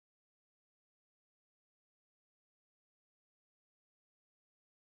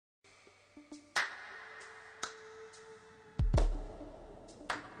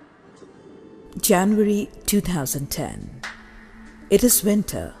January 2010. It is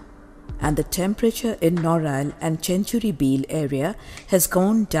winter and the temperature in Norail and Century Beel area has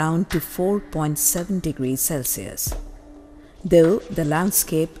gone down to 4.7 degrees Celsius. Though the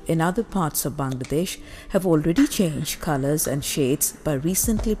landscape in other parts of Bangladesh have already changed colors and shades by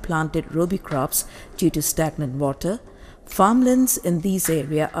recently planted rabi crops due to stagnant water, farmlands in these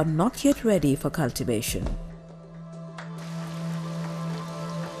areas are not yet ready for cultivation.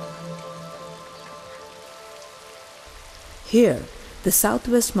 Here, the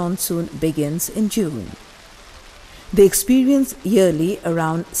southwest monsoon begins in June. They experience yearly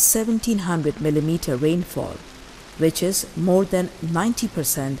around 1700 mm rainfall, which is more than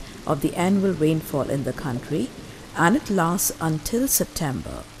 90% of the annual rainfall in the country, and it lasts until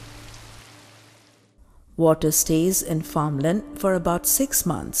September. Water stays in farmland for about 6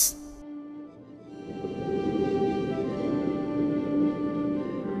 months.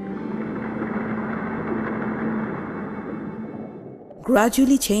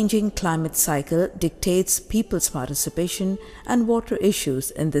 Gradually changing climate cycle dictates people's participation and water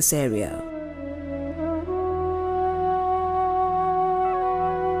issues in this area.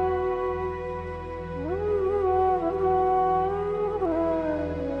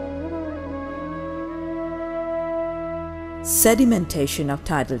 Sedimentation of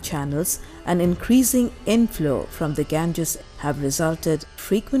tidal channels and increasing inflow from the Ganges have resulted in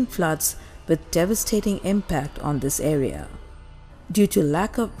frequent floods with devastating impact on this area. Due to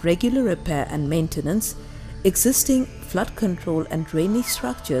lack of regular repair and maintenance, existing flood control and drainage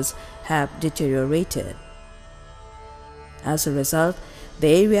structures have deteriorated. As a result,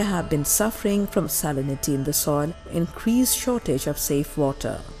 the area have been suffering from salinity in the soil, increased shortage of safe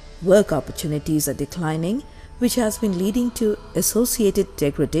water. Work opportunities are declining, which has been leading to associated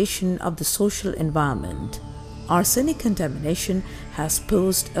degradation of the social environment. Arsenic contamination has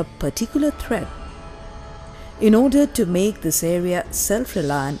posed a particular threat. In order to make this area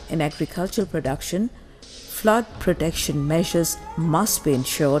self-reliant in agricultural production, flood protection measures must be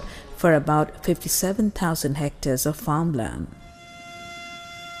ensured for about 57,000 hectares of farmland.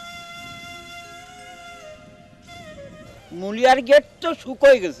 মুলিয়ার gate তো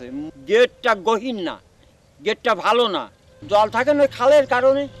শুকিয়ে গেছে, গেটটা গহীন না, গেটটা ভালো না, জল থাকে না খালের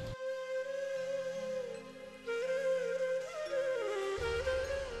কারণে।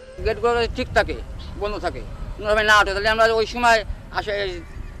 গেটগুলো ঠিক থাকে, বন্ধ থাকে, কোনোভাবে না ওঠে, তাহলে আমরা ওই সময় আসে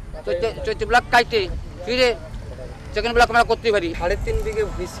চৈত্র ব্লক কাইতে ফিরে সেকেন্ড ব্লক আমরা করতে পারি। 3.5 বিঘে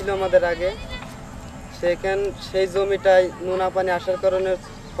ভূমি ছিল আমাদের আগে, সেই জমিটায় নোনা পানি আসার কারণে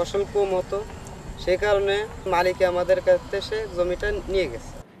ফসল কম হতো, সেই কারণে মালিকে আমাদের কাছে সে জমিটা নিয়ে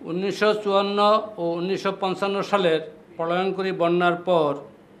গেছে। 1954 ও 1955 সালের প্রলয়ঙ্করী বন্যার পর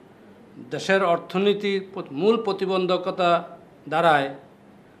দেশের অর্থনীতির মূল প্রতিবন্ধকতা দাঁড়ায়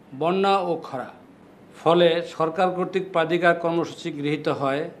বন্যা ও খরা। ফলে সরকার কর্তৃক প্রাধিকার কর্মসূচি গৃহীত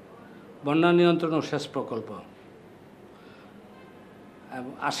হয় বন্যা নিয়ন্ত্রণ ও সেচ প্রকল্প।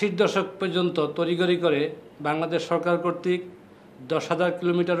 80 দশক পর্যন্ত তড়িঘড়ি করে বাংলাদেশ সরকার কর্তৃক 10,000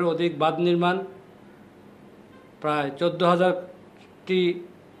 কিলোমিটারের অধিক বাঁধ নির্মাণ, প্রায় 14,000টি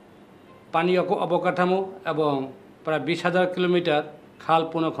পানি অবকাঠামো এবং প্রায় 20,000 কিলোমিটার খাল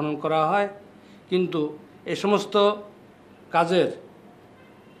পুনঃখনন করা হয়। কিন্তু এ সমস্ত কাজের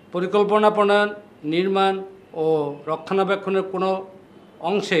পরিকল্পনা প্রণয়ন, নির্মাণ ও রক্ষণাবেক্ষণের কোনো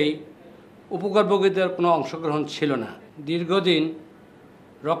অংশেই উপকারভোগীদের কোনো অংশগ্রহণ ছিল না। দীর্ঘদিন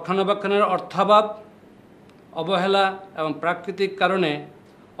রক্ষণাবেক্ষণের অর্থাভাব, অবহেলা এবং প্রাকৃতিক কারণে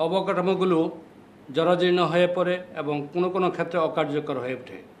অবকাঠামোগুলো জরাজীর্ণ হয়ে পড়ে এবং কোনো ক্ষেত্রে অকার্যকর হয়ে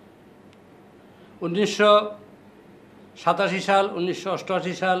ওঠে। 1987 সাল,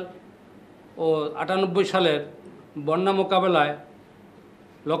 1988 সাল ও 98 সালের বন্যা মোকাবেলায়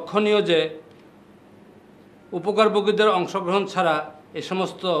লক্ষণীয় যে উপকারভোগীদের অংশগ্রহণ ছাড়া এ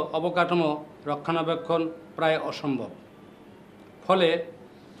সমস্ত অবকাঠামো রক্ষণাবেক্ষণ প্রায় অসম্ভব। ফলে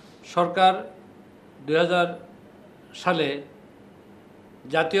সরকার 2000 সালে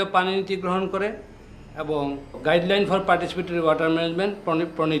জাতীয় পানি নীতি গ্রহণ করে এবং guideline for participatory water management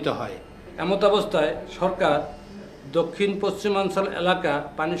প্রণীত হয়। এমত অবস্থায় সরকার দক্ষিণ পশ্চিমাঞ্চল এলাকা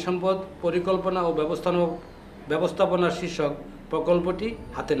পানি সম্পদ পরিকল্পনা ও ব্যবস্থাপনা শীর্ষক প্রকল্পটি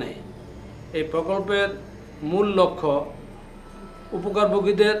হাতে নেয়। এই প্রকল্পের মূল লক্ষ্য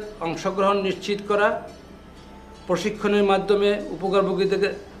উপকারভোগীদের অংশগ্রহণ নিশ্চিত করা, প্রশিক্ষণের মাধ্যমে উপকারভোগীদেরকে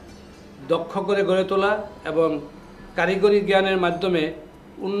দক্ষ করে গড়ে তোলা এবং কারিগরি জ্ঞানের মাধ্যমে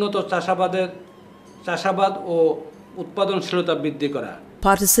উন্নত চাষাবাদ ও উৎপাদনশীলতা বৃদ্ধি করা।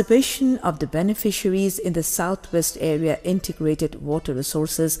 Participation of the beneficiaries in the Southwest Area Integrated Water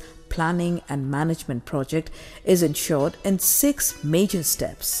Resources Planning and Management Project is ensured in 6 major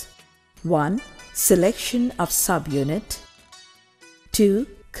steps. 1. Selection of subunit. 2.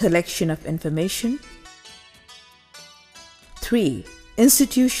 Collection of information. 3.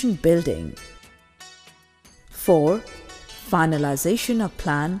 Institution building. 4. Finalization of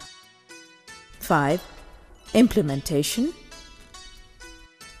plan. 5. Implementation.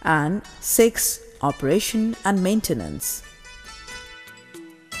 And 6. Operation and maintenance.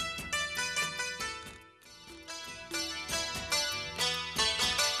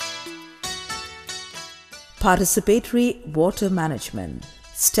 Participatory water management.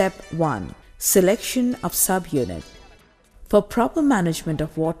 Step 1. Selection of subunit. For proper management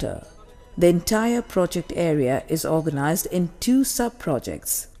of water, the entire project area is organized in 2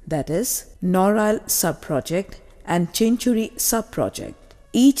 sub-projects, that is, Norail sub-project and Chinchuri sub-project.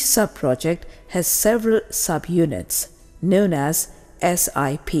 Each sub-project has several subunits known as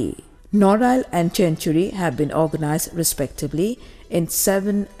SIP. Norail and Chinchuri have been organized respectively in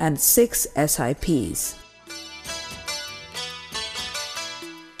 7 and 6 SIPs.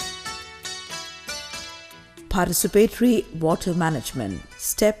 Participatory water management.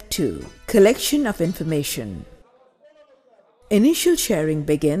 Step 2. Collection of information. Initial sharing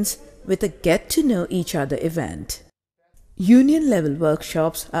begins with a get-to-know-each-other event. Union-level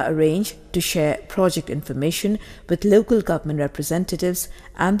workshops are arranged to share project information with local government representatives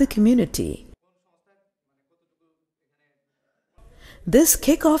and the community. This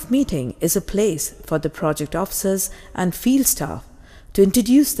kick-off meeting is a place for the project officers and field staff to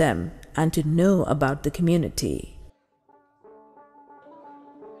introduce them and to know about the community.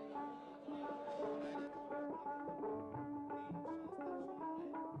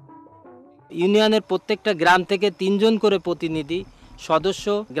 ইউনিয়নের প্রত্যেকটা গ্রাম থেকে 3 জন করে প্রতিনিধি সদস্য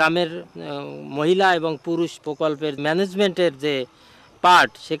গ্রামের মহিলা এবং পুরুষ প্রকল্পের ম্যানেজমেন্টের যে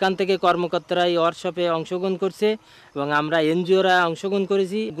পার্ট সেখান থেকে কর্মকর্তারা এই ওয়ার্কশপে অংশগ্রহণ করছে এবং আমরা এনজিওরা অংশগ্রহণ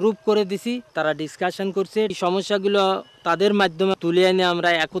করেছি, গ্রুপ করে দিছি, তারা ডিসকাশন করছে। এই সমস্যাগুলো তাদের মাধ্যমে তুলে এনে আমরা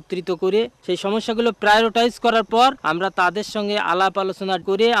একত্রিত করে সেই সমস্যাগুলো প্রায়োরিটাইজ করার পর আমরা তাদের সঙ্গে আলাপ আলোচনা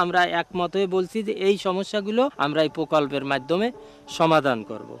করে আমরা একমত হয়ে বলছি যে এই সমস্যাগুলো আমরা এই প্রকল্পের মাধ্যমে সমাধান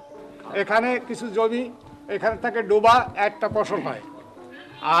করব। এখানে কিছু জমি এখান থেকে ডোবা একটা ফসল হয়,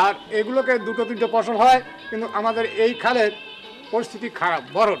 আর এগুলোকে 2-3টে ফসল হয়, কিন্তু আমাদের এই খালের পরিস্থিতি খারাপ,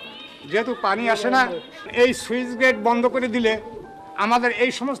 বরং যেহেতু পানি আসে না, এই সুইচ গেট বন্ধ করে দিলে আমাদের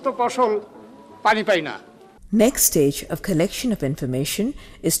এই সমস্ত ফসল পানি পায় না। Next stage of collection of information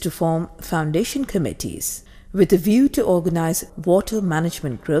is to form foundation committees. With a view to organize water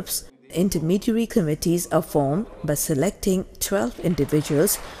management groups, intermediary committees are formed by selecting 12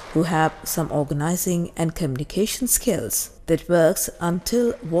 individuals who have some organizing and communication skills that works until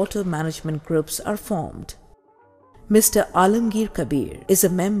water management groups are formed. Mr. Alamgir Kabir is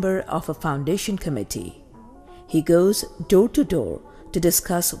a member of a foundation committee. He goes door to door to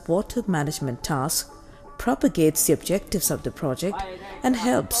discuss water management tasks, propagates the objectives of the project, and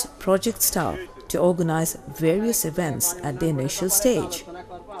helps project staff to organize various events at the initial stage.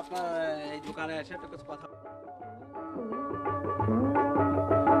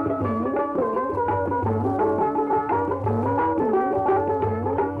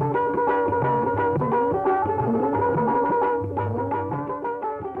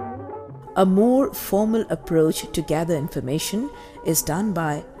 A more formal approach to gather information is done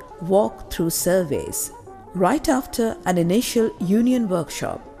by walk-through surveys. Right after an initial union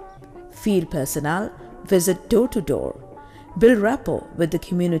workshop, field personnel visit door to door, build rapport with the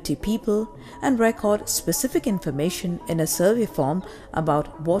community people, and record specific information in a survey form about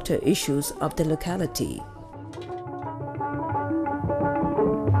water issues of the locality.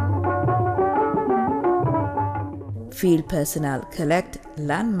 Field personnel collect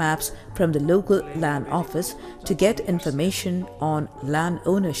land maps from the local land office to get information on land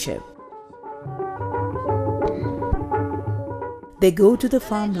ownership. They go to the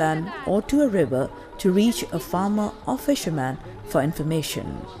farmland or to a river to reach a farmer or fisherman for information.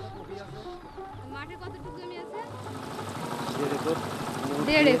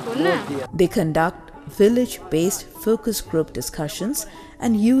 They conduct village-based focus group discussions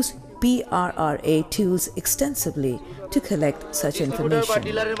and use PRRA tools extensively to collect such information.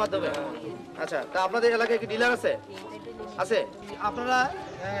 আচ্ছা, তা আপনাদের এলাকায় কি dealer আছে? আছে। আপনারা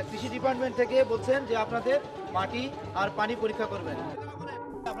কৃষি department থেকে বলছেন যে আপনাদের মাটি আর পানি পরীক্ষা করবেন।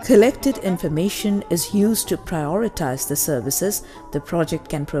 Collected information is used to prioritize the services the project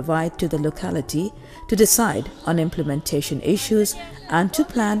can provide to the locality, to decide on implementation issues, and to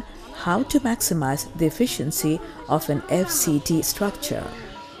plan how to maximize the efficiency of an FCT structure.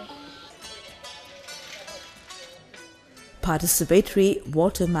 Participatory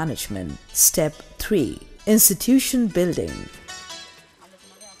water management. Step 3. Institution building.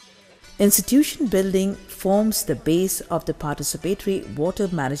 Institution building forms the base of the participatory water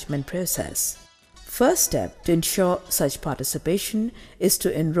management process. First step to ensure such participation is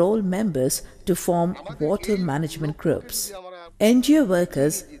to enroll members to form water management groups. NGO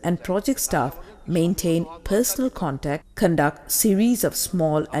workers and project staff maintain personal contact, conduct series of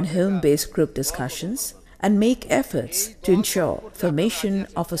small and home-based group discussions, and make efforts to ensure formation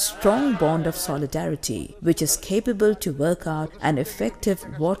of a strong bond of solidarity which is capable to work out an effective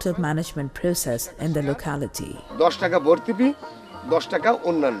water management process in the locality. 10 টাকা ভর্তি ফি, 10 টাকা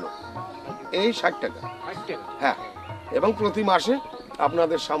অন্যান্য, এই 60 টাকা। হ্যাঁ, এবং প্রতি মাসে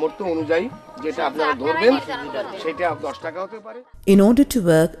আপনাদের সামর্থ্য অনুযায়ী যেটা আপনারা ধরবেন সেটা 10 টাকা হতে পারে। In order to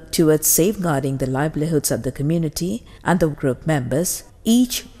work towards safeguarding the livelihoods of the community and the group members,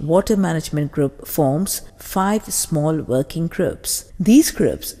 each water management group forms 5 small working groups. These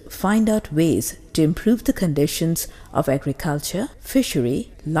groups find out ways to improve the conditions of agriculture, fishery,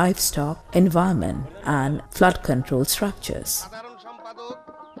 livestock, environment, and flood control structures.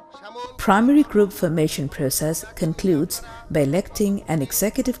 Primary group formation process concludes by electing an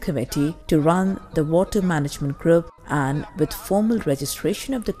executive committee to run the water management group and with formal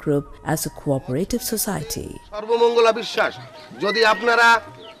registration of the group as a cooperative society. Sarbamangala বিশ্বাস, যদি আপনারা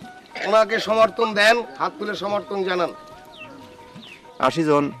ওনাকে সমর্থন দেন, হাত তুলে সমর্থন জানান। 80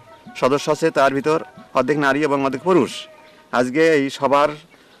 জন সদস্য আছে, তার ভিতর অর্ধেক নারী এবং অর্ধেক পুরুষ। আজকে এই সবার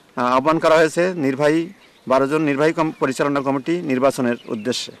আহ্বান করা হয়েছে 12 জন নির্বাহী পরিচালনা কমিটি নির্বাচনের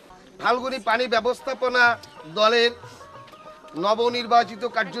উদ্দেশ্যে। ফাল্গুনী পানি ব্যবস্থাপনা দলের নবনির্বাচিত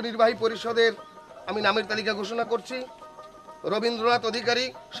কার্যনির্বাহী পরিষদের আমি নামের তালিকা ঘোষণা করছি। রবীন্দ্রনাথ অধিকারী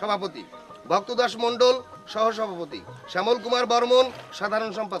সভাপতি, ভক্তদাস মণ্ডল সহসভাপতি, শ্যামল কুমার বর্মন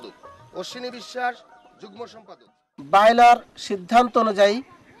সাধারণ সম্পাদক, অশ্বিনী বিশ্বাস যুগ্ম সম্পাদক। বাইলার সিদ্ধান্ত অনুযায়ী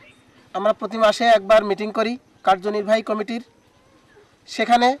আমরা প্রতি মাসে একবার মিটিং করি কার্যনির্বাহী কমিটির।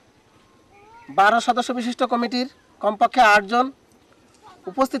 সেখানে 12 সদস্য বিশিষ্ট কমিটির কমপক্ষে 8 জন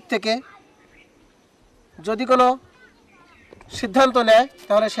উপস্থিত থেকে যদি কোনো সিদ্ধান্ত নেয়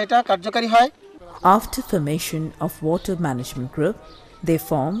তাহলে সেটা কার্যকরী হয়। After formation of water management group, they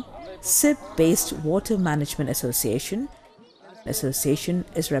form SIP-based water management association. Association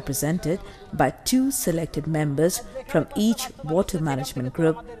is represented by 2 selected members from each water management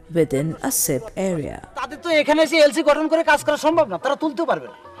group within a SIP area. তাদের তো এখানে এসে এলসি গঠন করে কাজ করা সম্ভব না, তারা তুলতে পারবে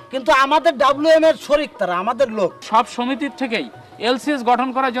না, কিন্তু আমাদের WM এর শরীক তারা, আমাদের লোক। সব সমিতির থেকেই এলসিএস গঠন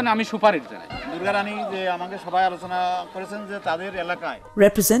করার জন্য আমি সুপারিশ জানাই। দুর্গারানী যে আমাকে সবাই আলোচনা করেছেন যে তাদের এলাকায়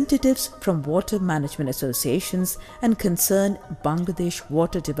Representatives from water management associations and concerned Bangladesh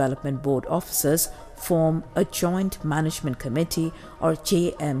Water Development Board officers form a joint management committee or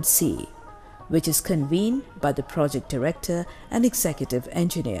JMC, which is convened by the project director and executive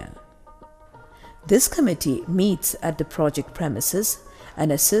engineer. This committee meets at the project premises and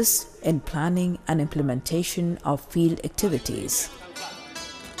assists in planning and implementation of field activities.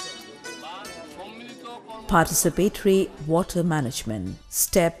 Participatory water management.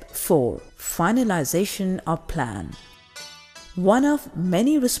 Step 4. Finalization of plan. One of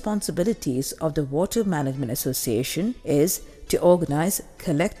many responsibilities of the Water Management Association is to organize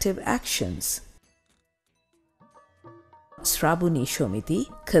collective actions. Srabuni Shomiti,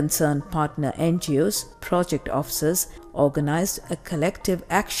 concerned partner NGOs, project officers organized a collective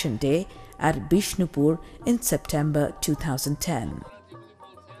action day at Bishnupur in September 2010.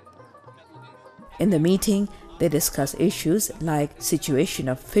 In the meeting, they discuss issues like situation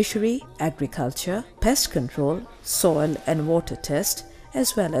of fishery, agriculture, pest control, soil and water test, as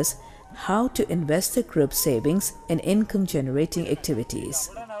well as how to invest the group savings in income-generating activities.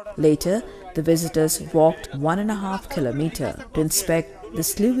 Later, the visitors walked 1.5 kilometers to inspect the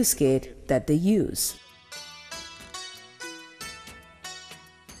sluice gate that they use.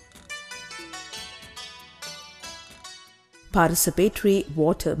 Participatory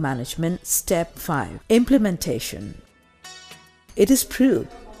water management. Step 5. Implementation. It is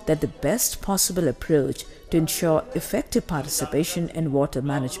proved that the best possible approach to ensure effective participation in water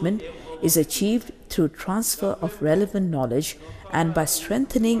management is achieved through transfer of relevant knowledge and by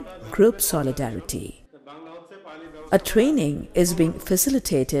strengthening group solidarity. A training is being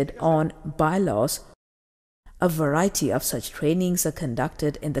facilitated on bylaws. A variety of such trainings are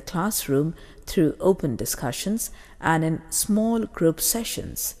conducted in the classroom through open discussions and in small group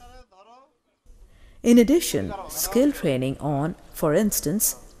sessions. In addition, skill training on, for instance,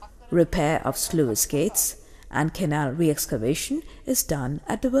 repair of sluice gates and canal re-excavation is done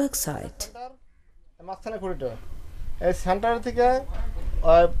at the work site. এই centre থেকে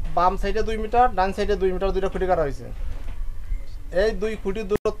বাম সাইডে 2 metre, ডান সাইডে 2 metre দুইটা খুঁটি করা হয়েছে। এই 2 খুঁটির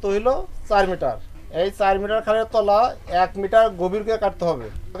দূরত্ব হলো 4 মিটার। এই 4 মিটার খালের তলা 1 মিটার গভীর করে কাটতে হবে।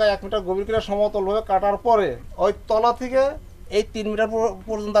 1 মিটার গভীর করে সমতলভাবে কাটার পরে ওই তলা থেকে এই 3 মিটার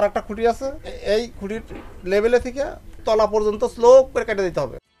পর্যন্ত আর একটা খুঁটি আছে, এই খুঁটির লেভেলে থেকে তলা পর্যন্ত স্লোপ করে কেটে দিতে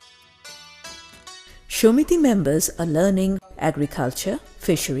হবে। Shomiti members are learning agriculture,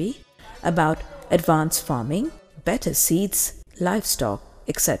 fishery, about advanced farming, better seeds, livestock,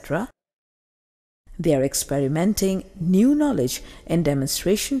 etc. They are experimenting new knowledge in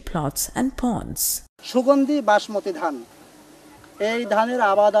demonstration plots and ponds. সুগন্ধি বাসমতি ধান, এই ধানের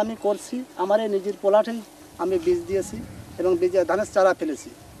আবাদ আমি করছি। আমার এই নিজের পোলাটেই আমি বীজ দিয়েছি এবং ধানের চারা ফেলেছি।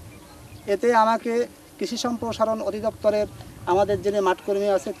 এতে আমাকে কৃষি সম্প্রসারণ অধিদপ্তরের আমাদের যিনি মাঠকর্মী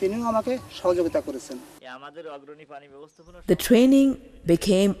আছে তিনিও আমাকে সহযোগিতা করেছেন। The training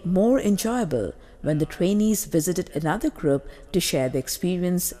became more enjoyable when the trainees visited another group to share the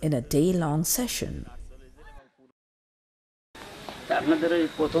experience in a day-long session. আপনাদের ওই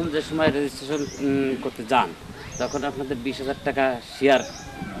প্রথম যে সময় রেজিস্ট্রেশন করতে যান তখন আপনাদের 20,000 টাকা শেয়ার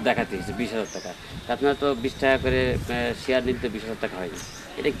দেখাতে হয়েছে, 20,000 টাকা। আপনারা তো 20 টাকা করে শেয়ার নিতে 20,000 টাকা হয়নি,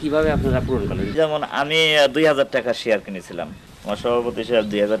 এটা কিভাবে আপনারা পূরণ করলেন? যেমন আমি 2,000 টাকা শেয়ার কিনেছিলাম, আমার সভাপতি সাহেব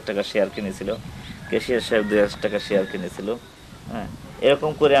 2,000 টাকা শেয়ার কিনেছিল, ক্যাশিয়ার সাহেব 2,000 টাকা শেয়ার কিনেছিল। হ্যাঁ,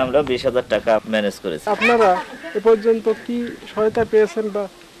 এরকম করে আমরা 20,000 টাকা ম্যানেজ করেছি। আপনারা এ পর্যন্ত কি সহায়তা পেয়েছেন বা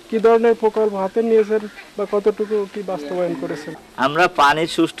কি ধরনের প্রকল্প হাতে নিয়েছেন বা কতটুকু কি বাস্তবায়ন করেছেন? আমরা পানির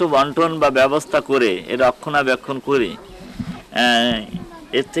সুষ্ঠু বন্টন বা ব্যবস্থা করে এর রক্ষণাবেক্ষণ করি,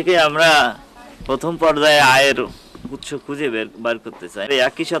 এর থেকে আমরা প্রথম পর্যায়ে আয়ের উৎস খুঁজে বের করতে চাই।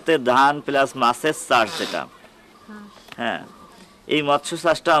 একই সাথে ধান প্লাস মাছের চাষ যেটা, হ্যাঁ, এই মৎস্য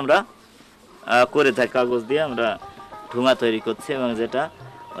চাষটা আমরা করে থাকি। কাগজ দিয়ে আমরা ঠুঙা তৈরি করছি এবং যেটা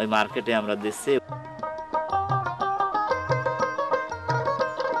ওই মার্কেটে আমরা দিচ্ছি।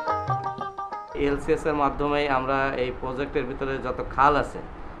 এলসিএস এর মাধ্যমে আমরা এই প্রজেক্টের ভিতরে যত খাল আছে,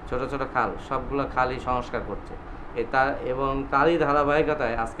 ছোট ছোট খাল, সবগুলো খালই সংস্কার করছে এবং তারই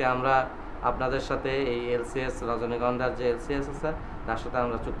ধারাবাহিকতায় আজকে আমরা আপনাদের সাথে এই এলসিএস রজনীগন্ধার যে এলসিএস আছে তার সাথে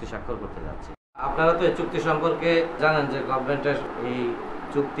আমরা চুক্তি স্বাক্ষর করতে যাচ্ছি। আপনারা তো এই চুক্তি সম্পর্কে জানেন যে গভর্নমেন্টের এই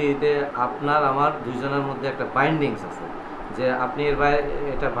চুক্তিতে আপনার আমার দুইজনের মধ্যে একটা বাইন্ডিংস আছে যে আপনি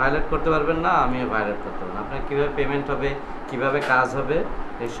এটা ভায়োলেট করতে পারবেন না, আমিও ভায়োলেট করতে পারবো না। আপনার কীভাবে পেমেন্ট হবে, কিভাবে কাজ হবে,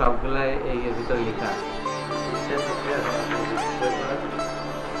 এই সবগুলাই এর ভিতরে লেখা আছে।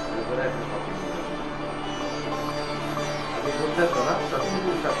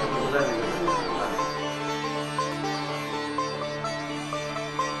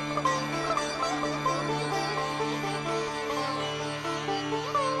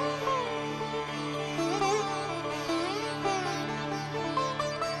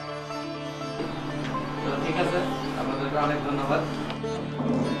 ঠিক আছে, আপনাদেরকে অনেক ধন্যবাদ।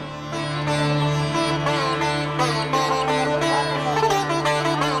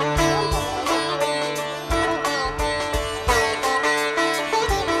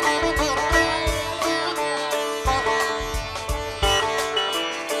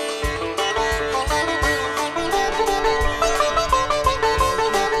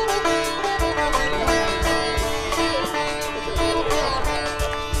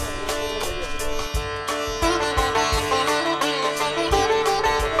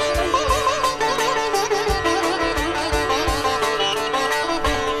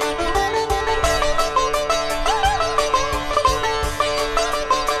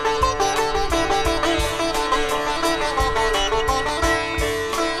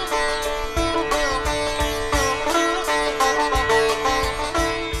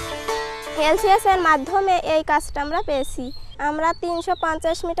 এলসিএস এর মাধ্যমে এই কাজটা আমরা পেয়েছি। আমরা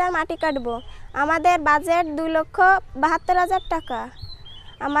 350 মিটার মাটি কাটব। আমাদের বাজেট 2,72,000 টাকা।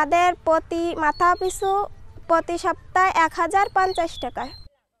 আমাদের প্রতি মাথা পিছু প্রতি সপ্তাহে 1,050 টাকা।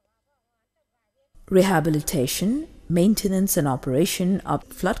 Rehabilitation, maintenance and operation of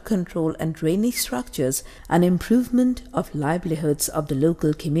flood control and drainage structures and improvement of livelihoods of the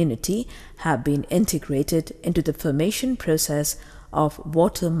local community have been integrated into the formation process of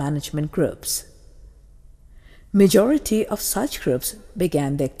water management groups. Majority of such groups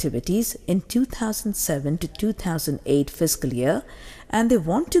began their activities in 2007 to 2008 fiscal year, and they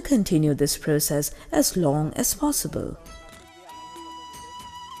want to continue this process as long as possible.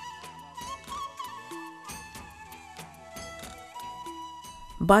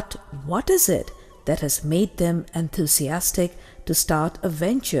 But what is it that has made them enthusiastic to start a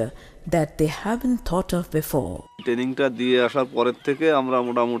venture that they haven't thought of before? ট্রেনিংটা দিয়ে আসার পরের থেকে আমরা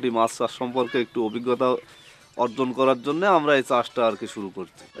মোটামুটি মাছ চাষ সম্পর্কে একটু অভিজ্ঞতা অর্জন করার জন্য আমরা এই চাষটা আর কি শুরু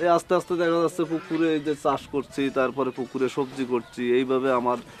করছি। এই আস্তে আস্তে দেখা যাচ্ছে পুকুরে এই যে চাষ করছি, তারপরে পুকুরে সবজি করছি, এইভাবে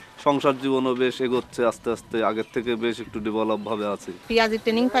আমার সংসার জীবনও বেশ এগোচ্ছে আস্তে আস্তে, আগের থেকে বেশ একটু ডেভেলপ ভাবে আছে। পেঁয়াজের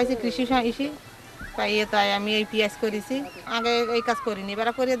ট্রেনিং পাইছি কৃষি পাইয়ে তাই আমি এই পিএস করেছি আগে এই কাজ করিনি এবার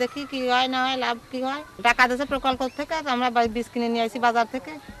করে দেখি কি হয় না হয় লাভ কি হয় টাকা দিয়েছে প্রকল্প থেকে আমরা বীজ কিনে নিয়ে আসি বাজার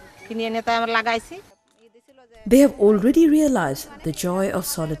থেকে কিনে এনে তাই আমরা লাগাইছি They have already realized the joy of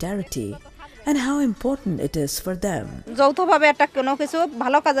solidarity and how important it is for them. যৌথভাবে একটা কোনো কিছু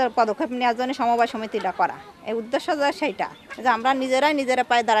ভালো কাজের পদক্ষেপ নেওয়ার জন্য সমবায় সমিতিটা করা এই উদ্দেশ্য সেইটা যে আমরা নিজেরা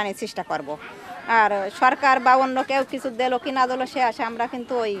পায়ে দাঁড়ানোর চেষ্টা করব আর সরকার বা অন্য কেউ কিছু দিল কি না দিল সে আসে আমরা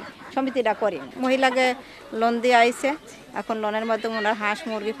কিন্তু ওই সমিতিটা করি মহিলাকে লোন দিয়ে আইছে এখন লোনের মাধ্যমে ওনার হাঁস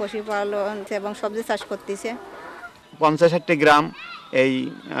মুরগি পশুপালন এবং সবজি চাষ করতেছে 50-60টি গ্রাম এই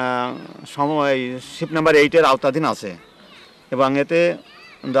সময় শিপ নাম্বার 8-এর আওতাধীন আছে এবং এতে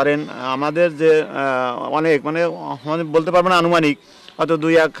ধরেন আমাদের যে অনেক মানে বলতে পারবো না আনুমানিক হয়তো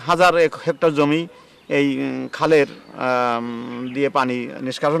 2-1,000 হেক্টর জমি এই খালের দিয়ে পানি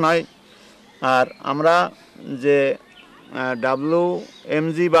নিষ্কাশন হয় আর আমরা যে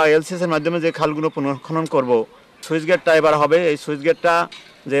WMG বা LCS এর মাধ্যমে যে খালগুলো পুনর্খনন করব সুইচ গেটটা এবার হবে এই সুইচ গেটটা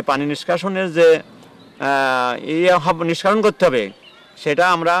যে পানি নিষ্কাশনের যে নিষ্কাশন করতে হবে সেটা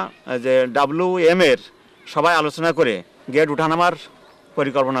আমরা যে WM এর সবাই আলোচনা করে গেট উঠানামার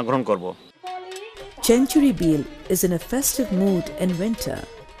পরিকল্পনা গ্রহণ করব Century Beel is in a festive mood in winter.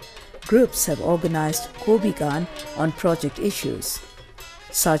 Groups have organized Kobigan on project issues.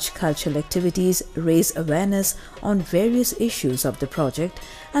 Such cultural activities raise awareness on various issues of the project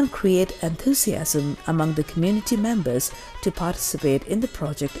and create enthusiasm among the community members to participate in the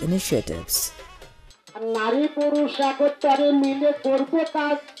project initiatives. নারী পুরুষ একত্রে মিলে করবে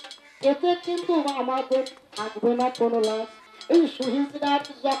কাজ এতে কিন্তু আমাদের থাকবে না কোনো লাভ এই শহীদরাত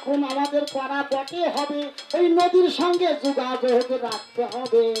যখন আমাদের করা বটে হবে ওই নদীর সঙ্গে যোগাযোগ রাখতে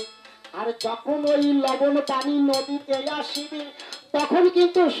হবে আর যখন ওই লবণ পানি নদীতে আসবে তখন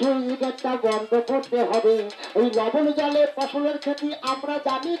কিন্তু সুইচগেটটা বন্ধ করতে হবে ওই লবণ জলে ফসলের ক্ষতি আমরা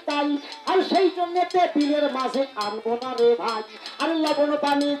জানি তাই আর সেই জন্য বিলের মাঝে আনবো না রে ভাই আর লবণ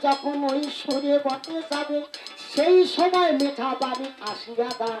পানি যখন ওই সরে বটে যাবে সেই সময় মিঠা পানি আসিয়া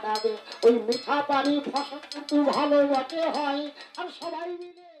দাঁড়াবে ওই মিঠা পানি ফসল কিন্তু ভালো বটে হয় আর সবাই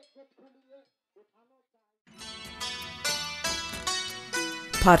মিলে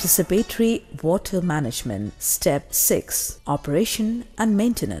Participatory Water Management Step 6 Operation and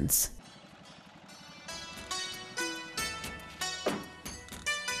Maintenance.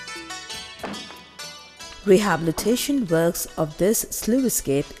 Rehabilitation works of this sluice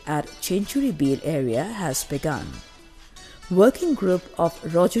gate at Century Beel area has begun. Working group of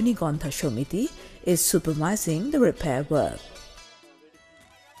Rajanigontha Shomiti is supervising the repair work.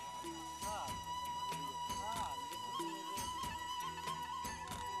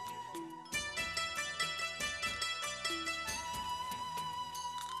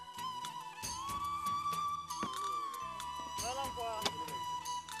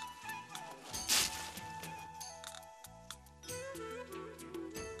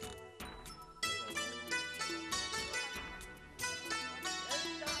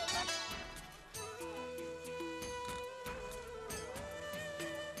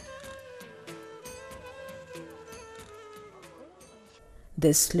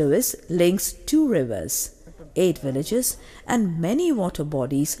 This sluice links 2 rivers, 8 villages and many water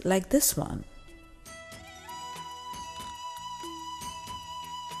bodies like this one.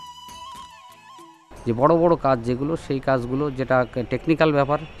 যে বড় বড় কাজ যেগুলো সেই কাজগুলো যেটা technical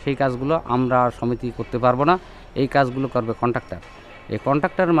ব্যাপার সেই কাজগুলো আমরা সমিতি করতে পারবো না এই কাজগুলো করবে কন্ট্রাক্টর এই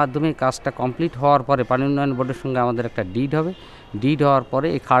কন্ট্রাক্টরের মাধ্যমে কাজটা কমপ্লিট হওয়ার পরে পানি উন্নয়ন বোর্ডের সঙ্গে আমাদের একটা ডিড হবে ডিড হওয়ার পরে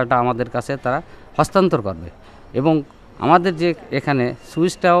এই খালটা আমাদের কাছে তারা হস্তান্তর করবে এবং আমাদের যে এখানে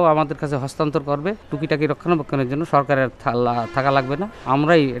সুইচটাও আমাদের কাছে হস্তান্তর করবে টুকিটাকি রক্ষণাবেক্ষণের জন্য সরকারের থাকা লাগবে না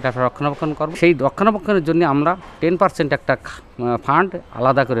আমরাই এটা রক্ষণাবেক্ষণ করব সেই রক্ষণাবেক্ষণের জন্য আমরা 10% একটা ফান্ড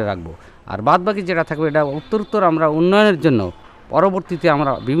আলাদা করে রাখবো আর বাদবাকি যেটা থাকবে এটা উত্তরোত্তর আমরা উন্নয়নের জন্য পরবর্তীতে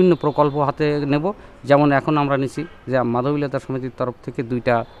আমরা বিভিন্ন প্রকল্প হাতে নেব যেমন এখন আমরা নিছি যে মাধবীলতা সমিতির তরফ থেকে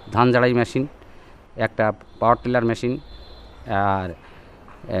 2টা ধান ঝাড়াই মেশিন একটা পাওয়ার টিলার মেশিন আর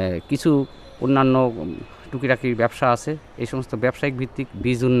কিছু অন্যান্য টুকিটাকি ব্যবসা আছে এই সমস্ত ব্যবসায়িক ভিত্তিক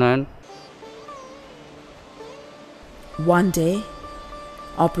বীজ উন্নয়ন One day,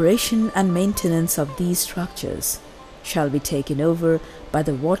 operation and maintenance of these structures shall be taken over by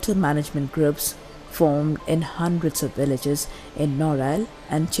the water management groups formed in hundreds of villages in Norail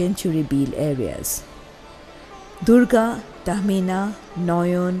and Century Beel areas. Durga, Tahmina,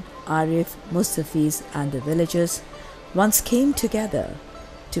 Noyon, Arif, Mustafiz and the villagers once came together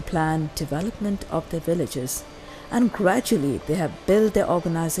to plan development of their villages, and gradually they have built their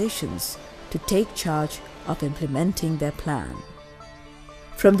organizations to take charge of implementing their plan.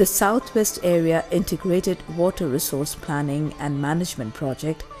 From the Southwest Area Integrated Water Resource Planning and Management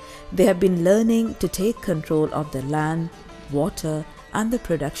Project they have been learning to take control of the land, water, and the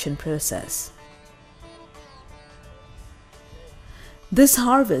production process. This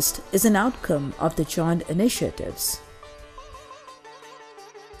harvest is an outcome of the joint initiatives.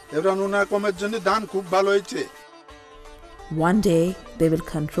 One day, they will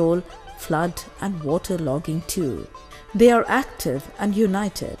control flood and water logging too. They are active and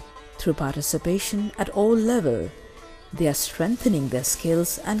united. Through participation at all levels, they are strengthening their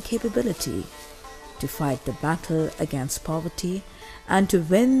skills and capability to fight the battle against poverty and to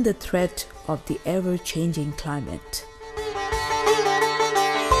win the threat of the ever-changing climate.